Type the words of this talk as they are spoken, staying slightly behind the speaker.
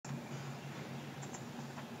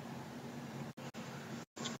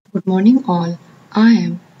Morning all, I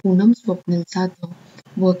am Poonam Swapnil Sadhav,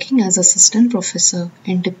 working as Assistant Professor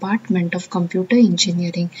in Department of Computer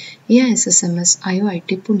Engineering, AISSMS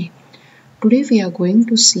IOIT Pune. Today we are going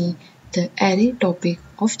to see the array topic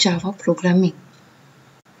of Java programming.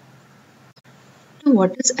 Now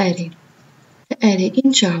what is array? The array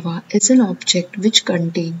in Java is an object which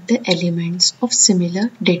contains the elements of similar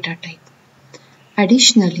data type.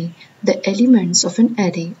 Additionally, the elements of an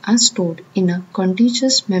array are stored in a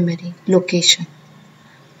contiguous memory location.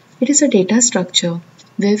 It is a data structure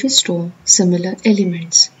where we store similar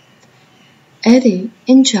elements. Array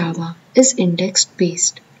in Java is index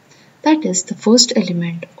based. That is, the first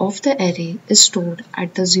element of the array is stored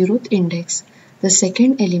at the 0th index, the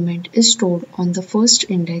second element is stored on the first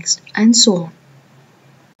index, and so on.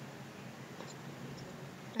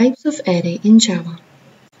 Types of array in Java.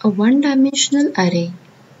 A one-dimensional array,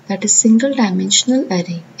 that is single-dimensional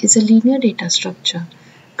array, is a linear data structure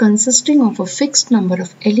consisting of a fixed number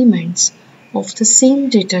of elements of the same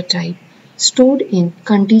data type stored in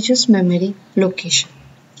contiguous memory location.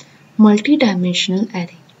 Multi-dimensional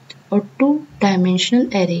array. A two-dimensional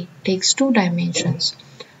array takes two dimensions,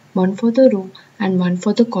 one for the row and one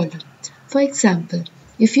for the column. For example,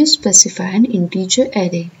 if you specify an integer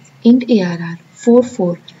array int arr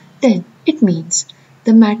 44, then it means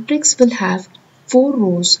the matrix will have 4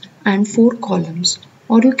 rows and 4 columns,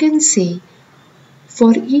 or you can say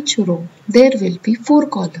for each row there will be 4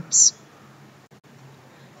 columns.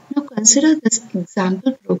 Now consider this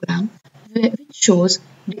example program which shows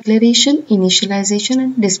declaration, initialization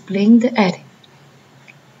and displaying the array.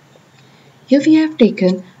 Here we have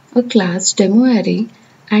taken a class demo array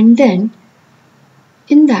and then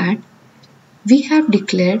in that we have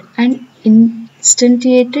declared and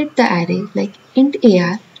instantiated the array like int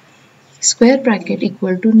ar square bracket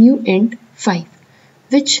equal to new int 5,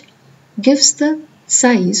 which gives the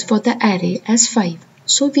size for the array as 5.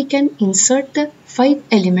 So we can insert the 5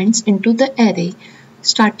 elements into the array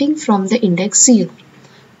starting from the index 0.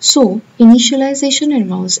 So initialization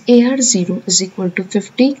involves AR0 is equal to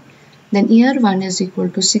 50, then AR1 is equal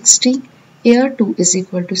to 60, AR2 is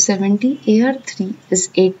equal to 70, AR3 is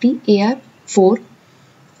 80, AR4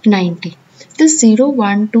 90. The 0,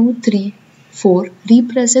 1, 2, 3, 4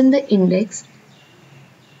 represent the index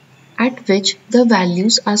at which the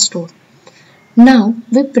values are stored. Now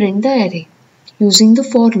we print the array using the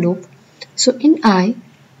for loop. So in I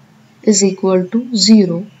is equal to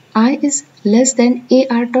 0, I is less than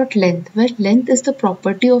ar.length, where length is the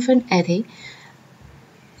property of an array,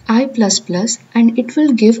 I++, and it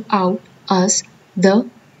will give out us the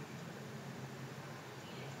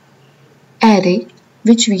array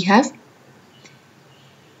which we have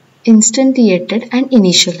instantiated and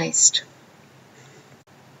initialized.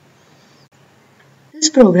 This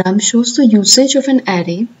program shows the usage of an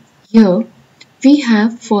array. Here we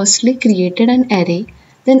have firstly created an array,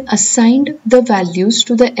 then assigned the values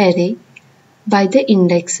to the array by the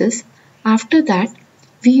indexes. After that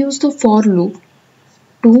we use the for loop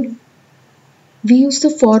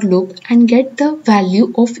and get the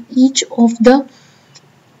value of each of the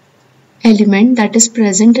element that is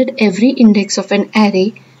present at every index of an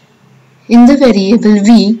array in the variable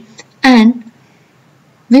v, and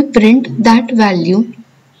we print that value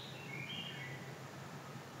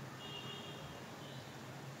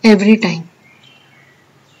every time.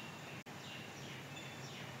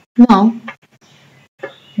 Now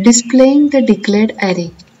displaying the declared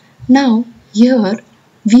array. Now here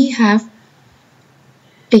we have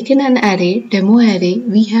taken an array, demo array,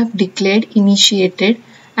 we have declared, initiated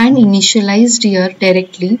and initialized here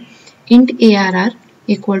directly int arr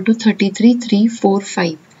equal to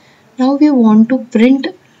 33345. Now we want to print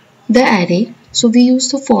the array, so we use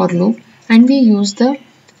the for loop and we use the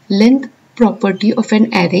length property of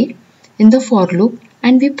an array in the for loop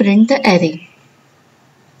and we print the array.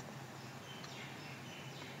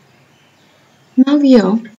 Now we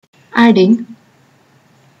are adding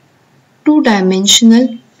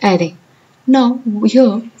two-dimensional array. Now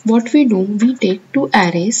here what we do, we take two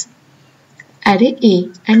arrays, array A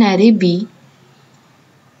and array B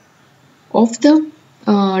of the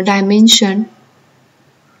dimension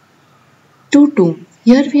 2, 2.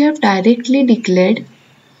 Here we have directly declared,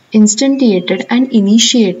 instantiated and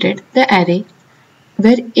initiated the array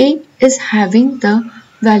where A is having the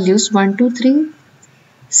values 1, 2, 3,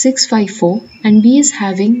 6, 5, 4 and B is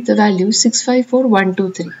having the value 6, 5, 4, 1,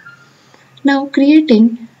 2, 3. Now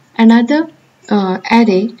creating another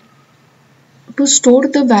array to store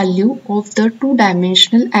the value of the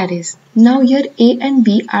two-dimensional arrays. Now here A and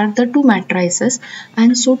B are the two matrices,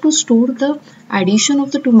 and so to store the addition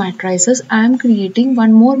of the two matrices I am creating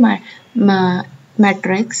one more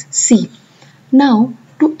matrix C. Now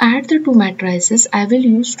to add the two matrices, I will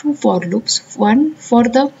use two for loops, one for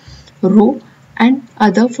the row and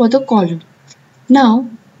other for the column. Now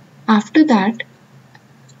after that,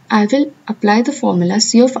 I will apply the formula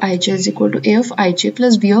C of ij is equal to A of ij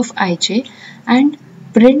plus B of ij and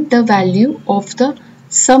print the value of the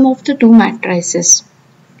sum of the two matrices.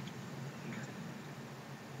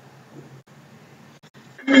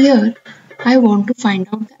 Here I want to find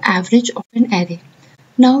out the average of an array.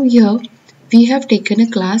 Now here we have taken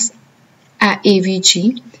a class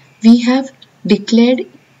AVG. We have declared,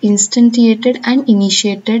 instantiated and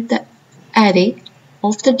initiated the array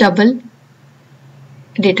of the double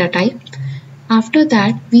data type. After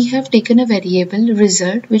that, we have taken a variable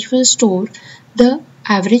result which will store the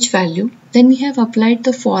average value. Then we have applied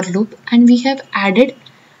the for loop and we have added,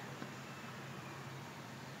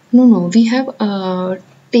 we have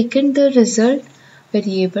taken the result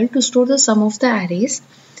variable to store the sum of the arrays.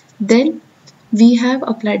 Then we have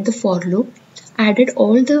applied the for loop, added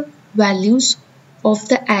all the values of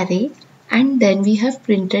the array, and then we have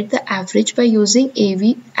printed the average by using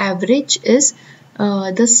AV. Average is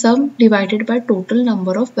the sum divided by total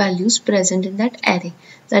number of values present in that array.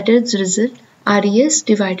 That is result RES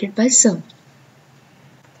divided by sum.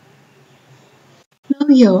 Now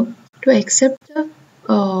here to accept the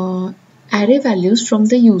array values from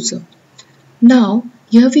the user. Now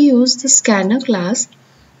here we use the scanner class.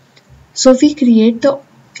 So we create the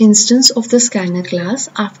instance of the scanner class.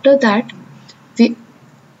 After that we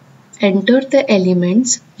enter the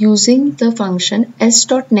elements using the function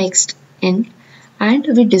s.nextIn and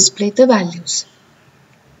we display the values.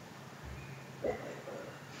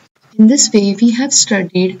 In this way we have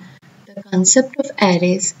studied the concept of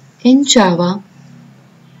arrays in Java.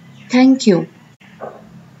 Thank you.